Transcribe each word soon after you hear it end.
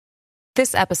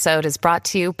This episode is brought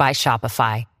to you by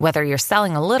Shopify. Whether you're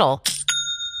selling a little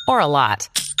or a lot,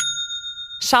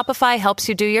 Shopify helps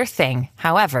you do your thing,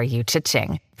 however you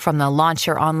cha-ching. From the launch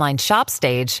your online shop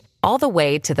stage, all the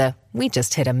way to the we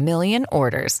just hit 1 million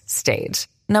orders stage.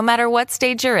 No matter what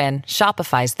stage you're in,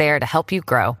 Shopify's there to help you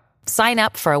grow. Sign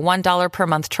up for a $1 per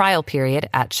month trial period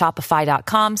at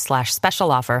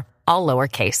shopify.com/special offer, all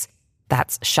lowercase.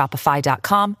 That's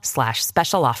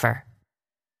shopify.com/special offer.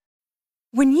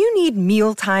 When you need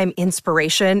mealtime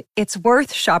inspiration, it's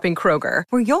worth shopping Kroger,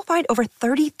 where you'll find over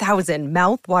 30,000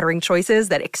 mouth-watering choices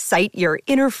that excite your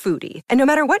inner foodie. And no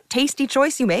matter what tasty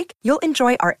choice you make, you'll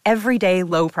enjoy our everyday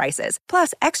low prices,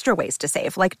 plus extra ways to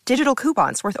save, like digital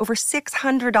coupons worth over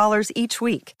 $600 each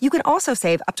week. You can also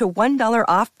save up to $1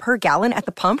 off per gallon at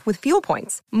the pump with fuel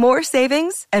points. More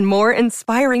savings and more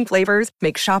inspiring flavors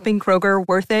make shopping Kroger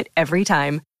worth it every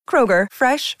time. Kroger,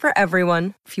 fresh for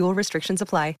everyone. Fuel restrictions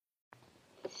apply.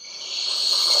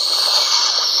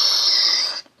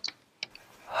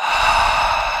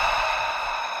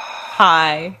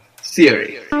 Hi.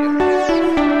 Theory.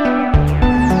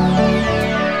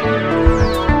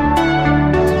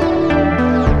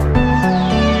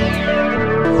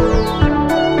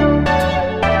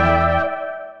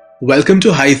 Welcome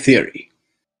to High Theory.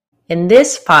 In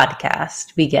this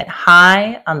podcast, we get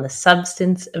high on the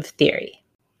substance of theory.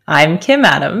 I'm Kim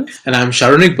Adams. And I'm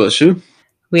Sharonik Basu.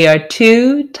 We are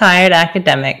two tired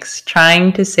academics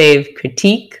trying to save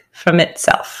critique from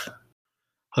itself.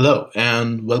 Hello,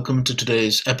 and welcome to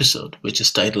today's episode, which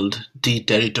is titled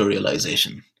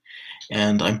Deterritorialization.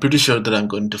 And I'm pretty sure that I'm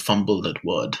going to fumble that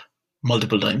word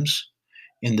multiple times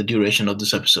in the duration of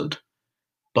this episode.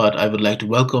 But I would like to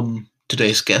welcome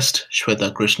today's guest,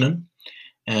 Shweta Krishnan,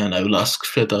 and I will ask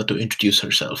Shweta to introduce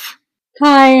herself.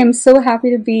 Hi, I'm so happy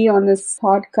to be on this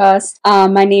podcast.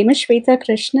 My name is Shweta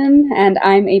Krishnan, and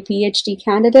I'm a PhD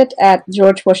candidate at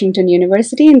George Washington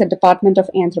University in the Department of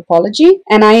Anthropology.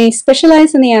 And I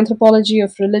specialize in the anthropology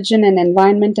of religion and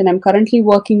environment, and I'm currently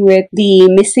working with the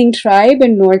Missing tribe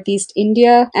in Northeast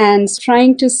India and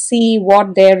trying to see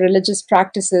what their religious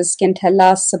practices can tell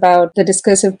us about the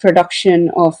discursive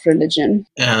production of religion.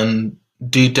 And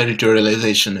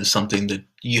deterritorialization is something that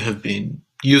you have been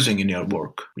using in your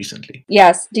work recently.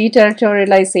 Yes,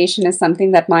 deterritorialization is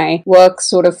something that my work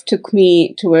sort of took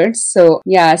me towards. So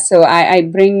I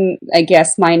bring, I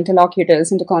guess, my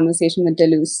interlocutors into conversation with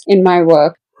Deleuze in my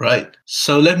work. Right.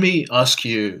 So let me ask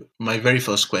you my very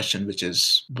first question, which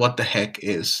is, what the heck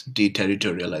is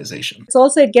deterritorialization?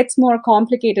 It gets more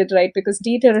complicated, right? Because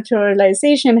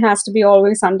deterritorialization has to be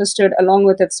always understood along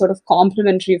with its sort of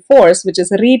complementary force, which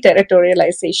is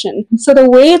reterritorialization. So the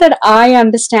way that I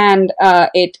understand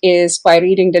it is by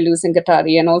reading Deleuze and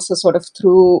Guattari, and also sort of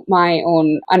through my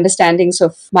own understandings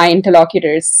of my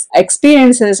interlocutors'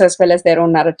 experiences as well as their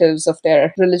own narratives of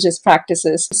their religious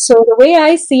practices. So the way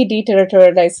I see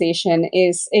deterritorialization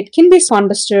is it can be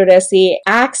understood as the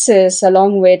axis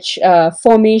along which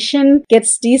formation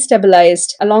gets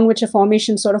destabilized, along which a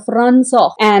formation sort of runs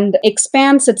off and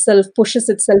expands itself, pushes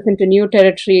itself into new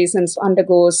territories and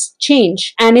undergoes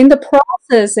change. And in the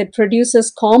process, it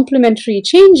produces complementary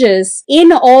changes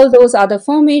in all those other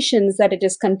formations that it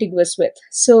is contiguous with.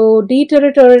 So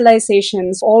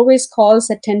deterritorialization always calls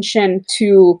attention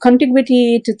to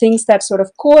contiguity, to things that sort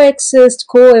of coexist,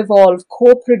 co-evolve,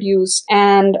 co-produce,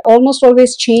 and almost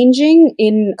always changing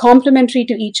in complementary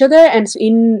to each other and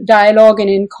in dialogue and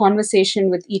in conversation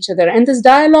with each other. And this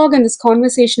dialogue and this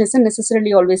conversation isn't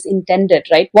necessarily always intended,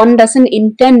 right? One doesn't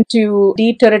intend to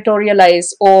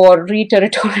deterritorialize or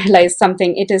reterritorialize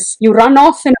something. It is you run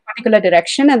off in a particular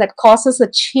direction, and that causes a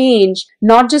change,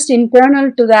 not just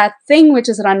internal to that thing which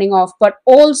is running off, but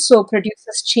also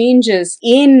produces changes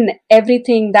in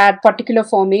everything that particular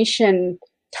formation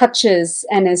touches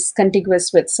and is contiguous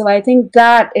with. So I think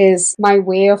that is my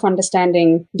way of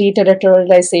understanding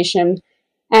deterritorialization.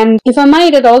 And if I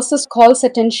might, it also calls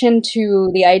attention to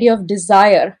the idea of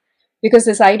desire, because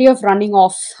this idea of running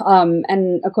off,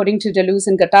 and according to Deleuze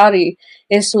and Guattari,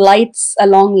 is lights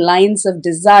along lines of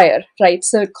desire, right?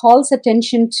 So it calls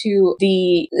attention to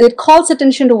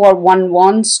what one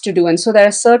wants to do. And so there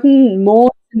are certain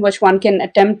modes in which one can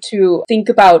attempt to think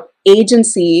about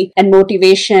agency and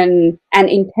motivation and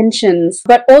intentions,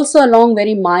 but also along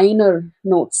very minor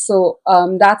notes. So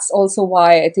that's also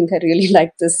why I think I really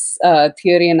like this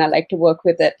theory and I like to work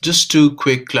with it. Just two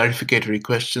quick clarificatory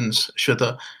questions,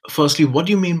 Shweta. Firstly, what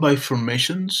do you mean by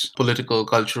formations? Political,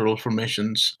 cultural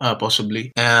formations,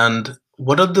 possibly. And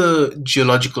what are the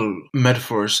geological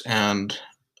metaphors and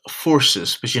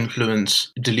forces which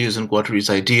influence Deleuze and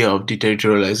Guattari's idea of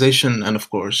deterritorialization and, of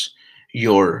course,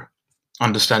 your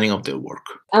understanding of their work?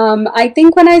 I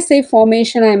think when I say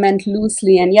formation, I meant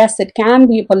loosely. And yes, it can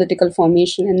be a political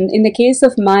formation. And in the case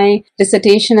of my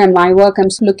dissertation and my work, I'm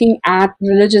looking at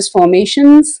religious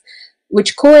formations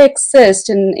which coexist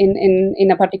in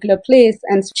a particular place,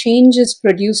 and changes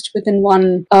produced within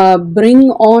one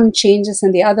bring on changes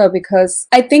in the other, because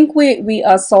I think we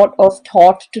are sort of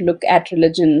taught to look at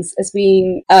religions as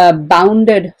being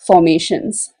bounded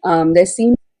formations. There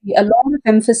seems to be a lot of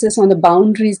emphasis on the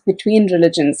boundaries between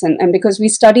religions, and because we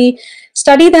study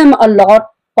them a lot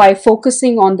by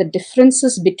focusing on the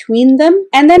differences between them.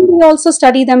 And then we also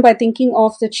study them by thinking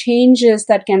of the changes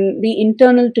that can be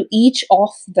internal to each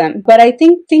of them. But I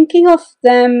think thinking of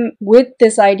them with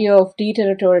this idea of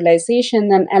deterritorialization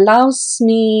then allows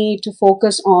me to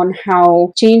focus on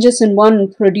how changes in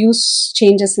one produce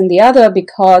changes in the other,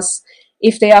 because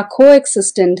if they are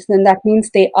coexistent, then that means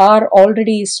they are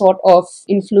already sort of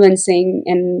influencing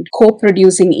and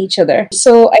co-producing each other.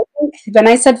 So I think when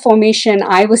I said formation,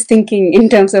 I was thinking in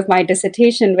terms of my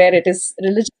dissertation where it is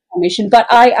religious formation, but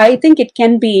I think it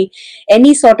can be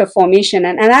any sort of formation.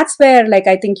 And that's where, like,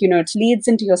 I think, it leads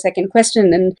into your second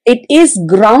question, and it is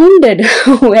grounded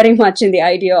very much in the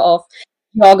idea of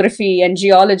geography and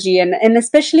geology, and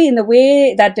especially in the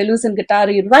way that Deleuze and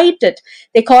Guattari write it.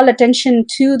 They call attention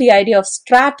to the idea of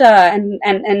strata,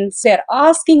 and they're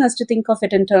asking us to think of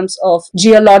it in terms of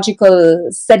geological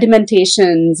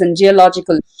sedimentations and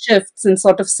geological shifts and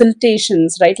sort of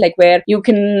siltations, right? Like where you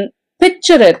can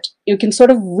picture it, you can sort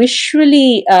of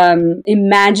visually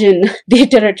imagine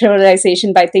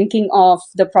deterritorialization by thinking of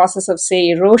the process of, say,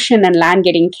 erosion and land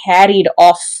getting carried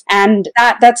off. And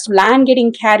that's land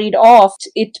getting carried off.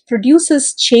 It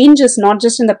produces changes not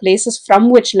just in the places from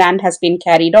which land has been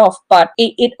carried off, but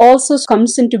it also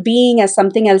comes into being as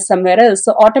something else somewhere else.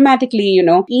 So automatically,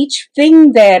 each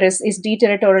thing there is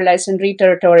deterritorialized and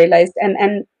reterritorialized.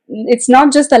 And it's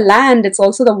not just the land, it's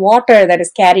also the water that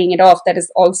is carrying it off that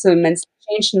is also immensely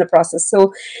changed in the process.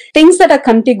 So things that are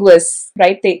contiguous,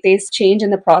 right, they change in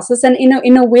the process. And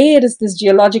in a way, it is this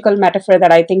geological metaphor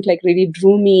that I think really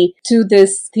drew me to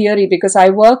this theory, because I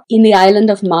work in the island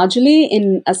of Majuli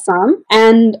in Assam,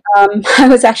 and I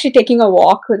was actually taking a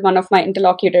walk with one of my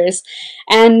interlocutors,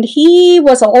 and he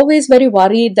was always very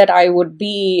worried that I would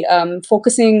be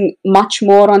focusing much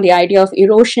more on the idea of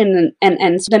erosion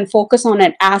and then focus on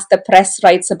it as the press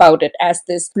writes about it, as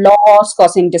this loss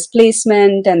causing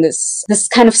displacement and this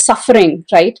kind of suffering,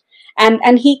 right?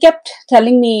 And he kept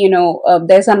telling me,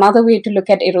 there's another way to look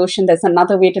at erosion. There's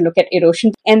another way to look at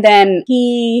erosion. And then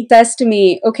he says to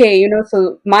me, okay,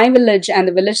 so my village and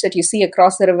the village that you see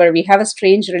across the river, we have a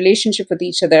strange relationship with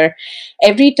each other.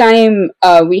 Every time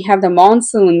we have the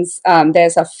monsoons,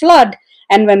 there's a flood.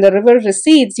 And when the river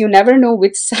recedes, you never know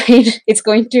which side it's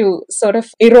going to sort of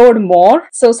erode more.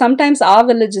 So sometimes our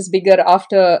village is bigger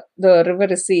after the river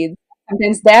recedes.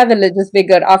 Sometimes their village is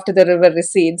bigger after the river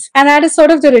recedes. And that is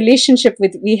sort of the relationship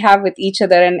we have with each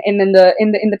other. And in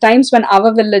the times when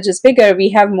our village is bigger, we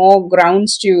have more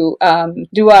grounds to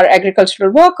do our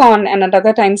agricultural work on. And at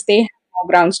other times, they more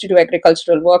grounds to do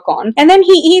agricultural work on. And then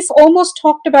he's almost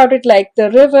talked about it like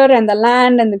the river and the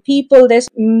land and the people, there's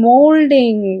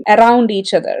molding around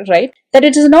each other, right? That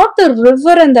it is not the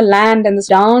river and the land and this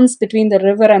dance between the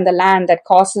river and the land that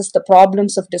causes the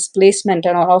problems of displacement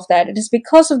and all of that. It is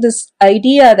because of this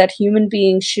idea that human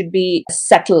beings should be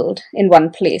settled in one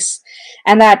place.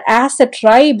 And that as a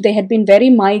tribe, they had been very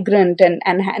migrant and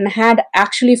had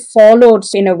actually followed,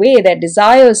 in a way, their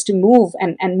desires to move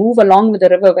and move along with the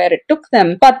river where it took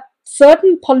them. But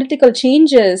certain political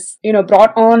changes,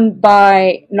 brought on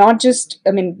by not just,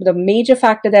 the major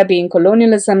factor there being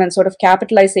colonialism and sort of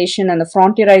capitalization and the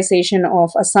frontierization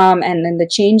of Assam and the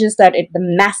changes the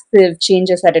massive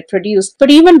changes that it produced.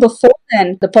 But even before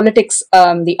then, the politics,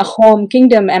 the Ahom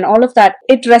kingdom and all of that,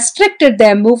 it restricted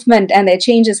their movement and their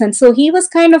changes. And so he was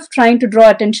kind of trying to draw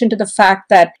attention to the fact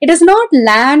that it is not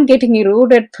land getting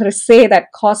eroded per se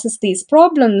that causes these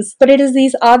problems, but it is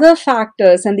these other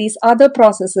factors and these other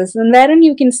processes, and wherein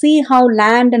you can see how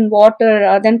land and water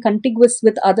are then contiguous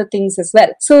with other things as well.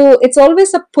 So it's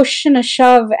always a push and a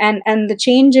shove, and the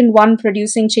change in one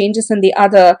producing changes in the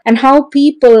other, and how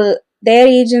people, their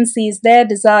agencies, their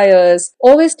desires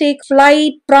always take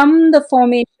flight from the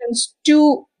formations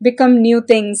to become new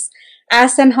things,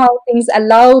 as and how things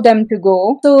allow them to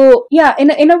go. So yeah,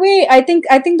 in a way, I think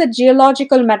the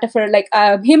geological metaphor, like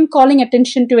him calling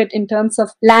attention to it in terms of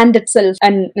land itself,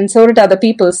 and so did other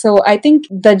people. So I think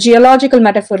the geological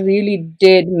metaphor really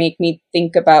did make me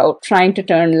think about trying to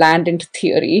turn land into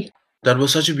theory. That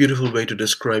was such a beautiful way to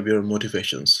describe your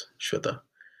motivations, Shweta.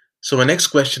 So my next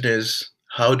question is,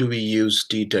 how do we use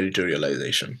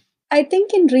deterritorialization? I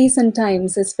think in recent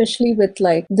times, especially with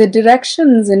like the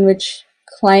directions in which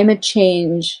climate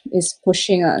change is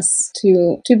pushing us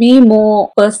to be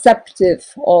more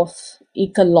perceptive of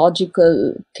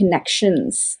ecological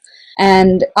connections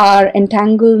and our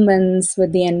entanglements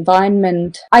with the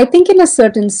environment. I think in a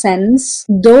certain sense,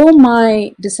 though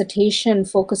my dissertation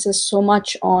focuses so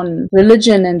much on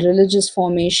religion and religious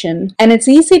formation, and it's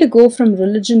easy to go from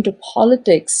religion to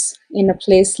politics in a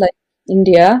place like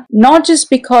India, not just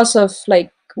because of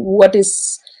like what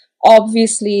is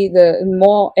obviously the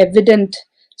more evident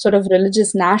sort of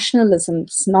religious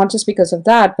nationalisms, not just because of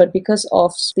that, but because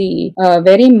of the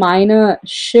very minor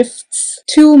shifts,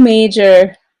 two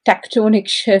major tectonic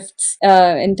shifts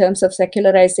in terms of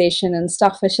secularization and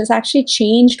stuff, which has actually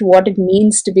changed what it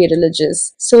means to be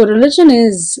religious. So religion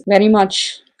is very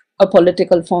much a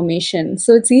political formation.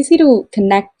 So it's easy to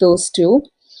connect those two.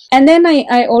 And then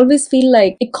I always feel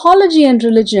like ecology and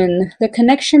religion, the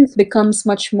connection becomes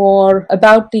much more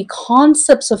about the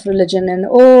concepts of religion and,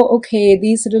 okay,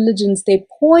 these religions, they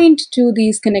point to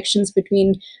these connections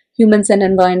between humans and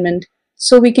environment.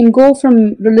 So we can go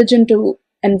from religion to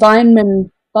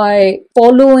environment by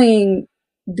following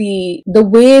the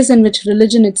ways in which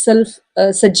religion itself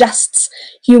suggests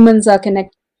humans are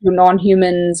connected to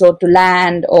non-humans or to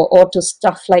land or to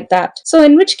stuff like that. So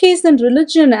in which case then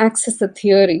religion acts as a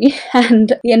theory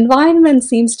and the environment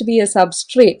seems to be a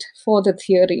substrate for the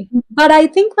theory. But I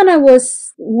think when I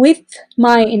was with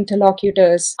my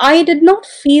interlocutors, I did not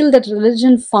feel that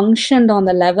religion functioned on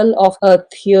the level of a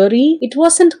theory. It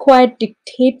wasn't quite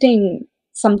dictating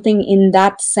something in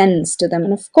that sense to them.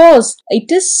 And of course,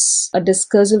 it is a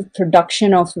discursive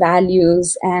production of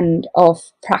values and of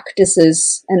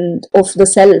practices and of the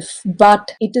self,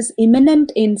 but it is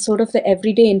immanent in sort of the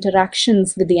everyday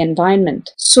interactions with the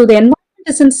environment. So the environment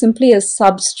isn't simply a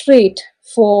substrate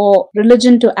for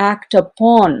religion to act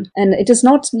upon, and it is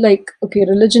not like, okay,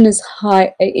 religion is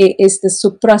the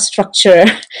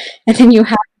suprastructure and then you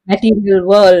have material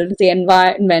world, the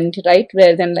environment, right,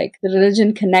 where then like the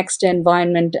religion connects to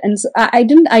environment. And so I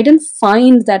didn't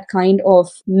find that kind of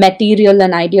material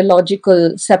and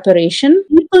ideological separation.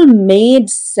 People made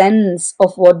sense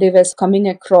of what they were coming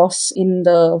across in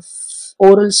the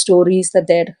oral stories that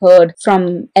they had heard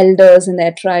from elders in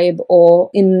their tribe, or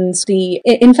in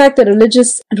fact, the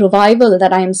religious revival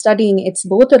that I am studying, it's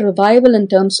both a revival in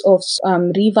terms of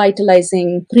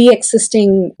revitalizing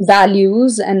pre-existing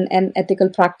values and ethical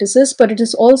practices, but it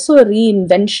is also a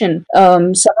reinvention.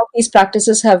 Some of these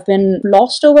practices have been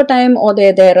lost over time, or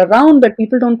they're around, but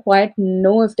people don't quite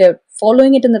know if they're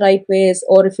following it in the right ways,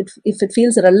 or if it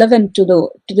feels relevant to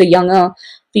the younger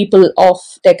people of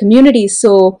their community.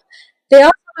 So they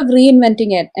are sort of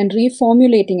reinventing it and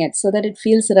reformulating it so that it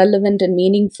feels relevant and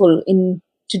meaningful in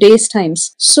today's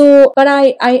times. So, but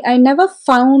I never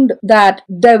found that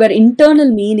there were internal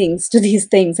meanings to these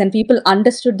things and people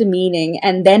understood the meaning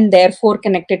and then therefore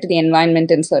connected to the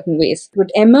environment in certain ways. It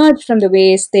would emerge from the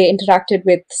ways they interacted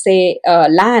with, say,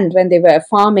 land when they were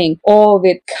farming, or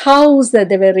with cows that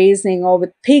they were raising, or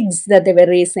with pigs that they were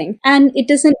raising. And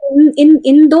it is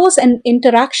in those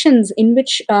interactions in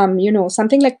which,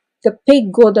 something like the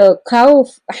pig or the cow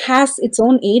has its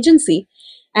own agency,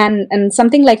 and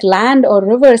something like land or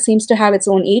river seems to have its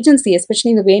own agency,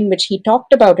 especially in the way in which he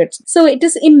talked about it. So it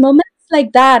is in moments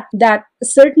like that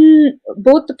certain,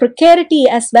 both the precarity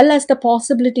as well as the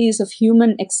possibilities of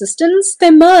human existence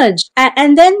emerge,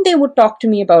 and then they would talk to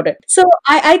me about it. So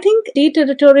I think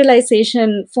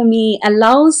deterritorialization for me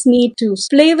allows me to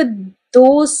play with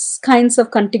those kinds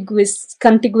of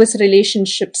contiguous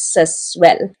relationships as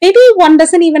well. Maybe one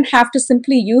doesn't even have to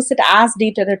simply use it as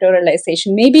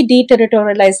deterritorialization. Maybe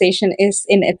deterritorialization is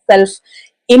in itself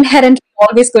inherently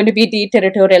always going to be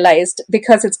deterritorialized,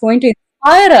 because it's going to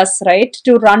inspire us, right,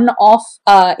 to run off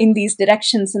in these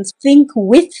directions and think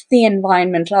with the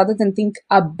environment rather than think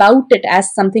about it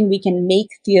as something we can make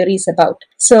theories about.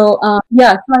 So so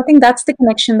I think that's the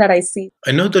connection that I see.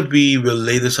 I know that we will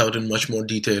lay this out in much more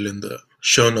detail in the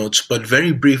show notes, but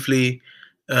very briefly,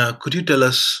 could you tell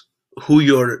us who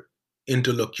your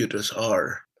interlocutors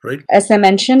are? Right? As I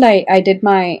mentioned, I did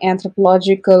my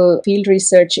anthropological field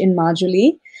research in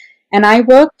Majuli, and I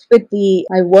work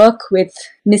with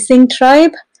Missing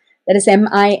Tribe, that is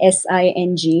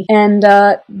MISING, and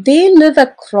they live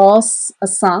across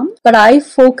Assam, but I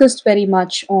focused very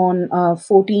much on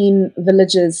 14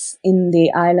 villages in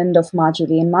the island of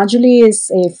Majuli. And Majuli is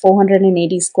a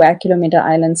 480 square kilometer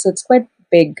island, so it's quite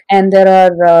big, and there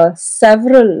are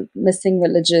several missing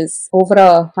villages, over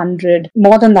 100,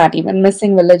 more than that even,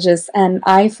 missing villages, and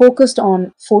I focused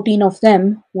on 14 of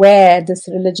them where this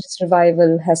religious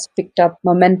revival has picked up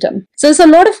momentum. So there's a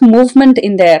lot of movement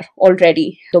in there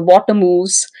already. The water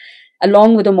moves.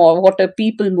 Along with the water,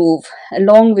 people move.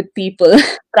 Along with people,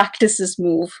 practices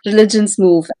move, religions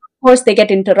move. Of course, they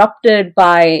get interrupted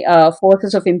by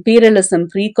forces of imperialism,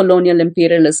 pre-colonial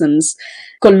imperialisms,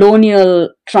 colonial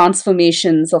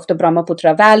transformations of the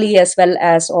Brahmaputra Valley, as well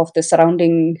as of the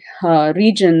surrounding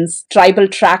regions, tribal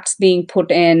tracts being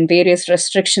put in, various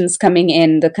restrictions coming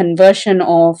in, the conversion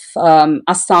of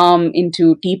Assam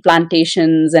into tea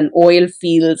plantations and oil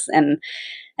fields, and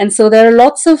so there are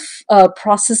lots of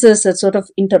processes that sort of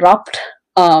interrupt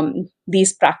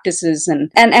these practices,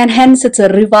 and hence it's a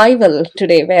revival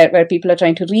today where people are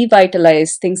trying to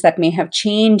revitalize things that may have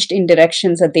changed in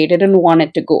directions that they didn't want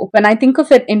it to go. When I think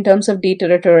of it in terms of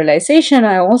deterritorialization,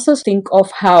 I also think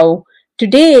of how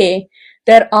today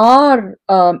there are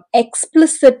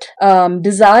explicit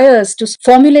desires to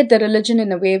formulate the religion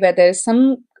in a way where there is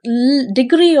some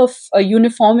degree of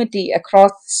uniformity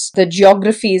across the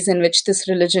geographies in which this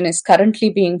religion is currently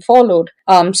being followed,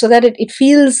 so that it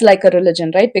feels like a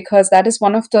religion, right? Because that is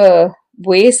one of the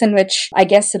ways in which I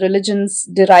guess religions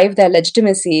derive their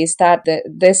legitimacy, is that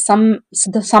there's some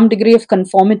degree of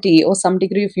conformity or some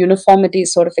degree of uniformity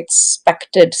sort of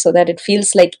expected, so that it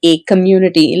feels like a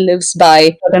community lives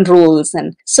by certain rules.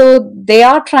 And so they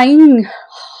are trying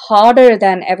harder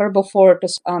than ever before to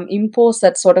impose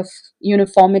that sort of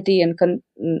uniformity and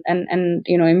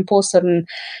impose certain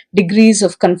degrees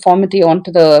of conformity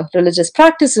onto the religious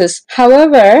practices.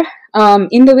 However,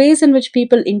 in the ways in which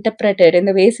people interpret it, in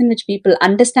the ways in which people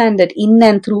understand it in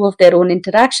and through of their own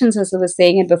interactions, as I was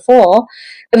saying it before,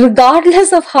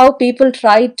 regardless of how people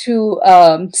try to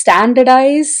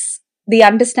standardize the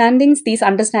understandings, these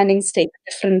understandings take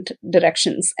different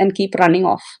directions and keep running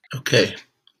off. Okay.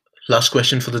 Last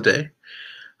question for the day.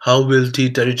 How will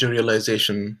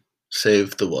deterritorialization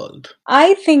save the world?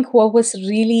 I think what was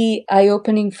really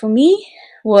eye-opening for me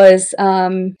was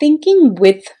thinking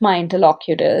with my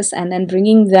interlocutors and then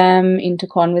bringing them into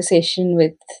conversation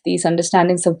with these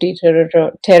understandings of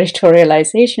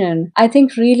deterritorialization. I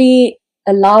think really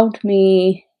allowed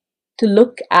me to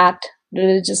look at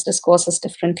religious discourses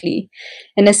differently.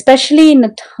 And especially in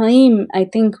a time, I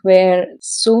think, where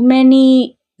so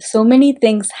many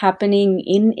things happening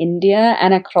in India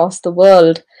and across the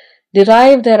world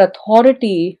derive their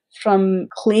authority from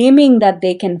claiming that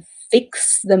they can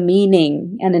fix the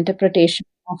meaning and interpretation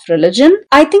of religion.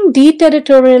 I think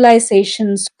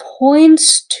deterritorialization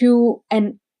points to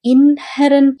an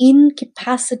inherent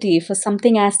incapacity for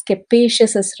something as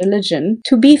capacious as religion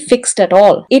to be fixed at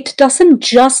all. It doesn't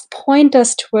just point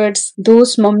us towards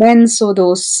those moments or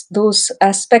those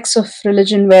aspects of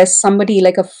religion where somebody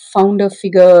like a founder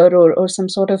figure or some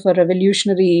sort of a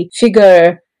revolutionary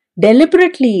figure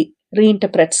deliberately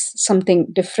reinterprets something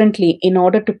differently in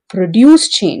order to produce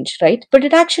change, right? But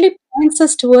it actually points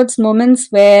us towards moments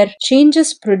where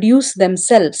changes produce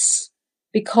themselves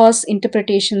because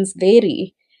interpretations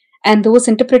vary. And those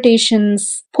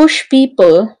interpretations push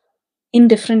people in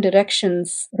different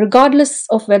directions. Regardless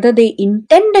of whether they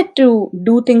intended to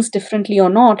do things differently or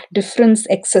not, difference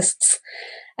exists.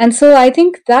 And so I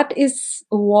think that is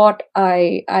what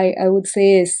I would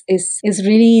say is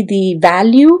really the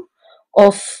value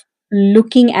of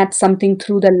looking at something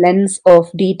through the lens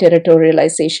of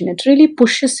deterritorialization. It really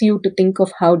pushes you to think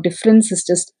of how difference is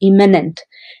just immanent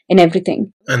in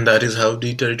everything. And that is how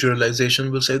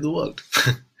deterritorialization will save the world.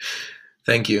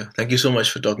 Thank you. Thank you so much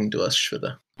for talking to us,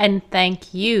 Shweta. And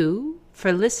thank you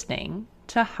for listening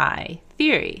to High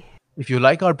Theory. If you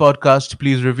like our podcast,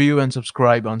 please review and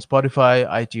subscribe on Spotify,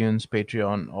 iTunes,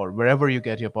 Patreon, or wherever you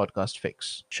get your podcast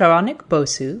fix. Sharanik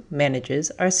Bosu manages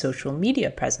our social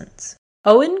media presence.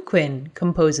 Owen Quinn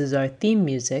composes our theme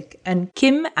music, and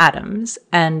Kim Adams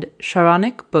and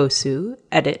Sharanik Bosu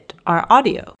edit our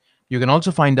audio. You can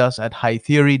also find us at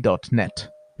hightheory.net.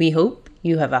 We hope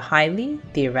you have a highly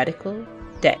theoretical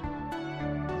day.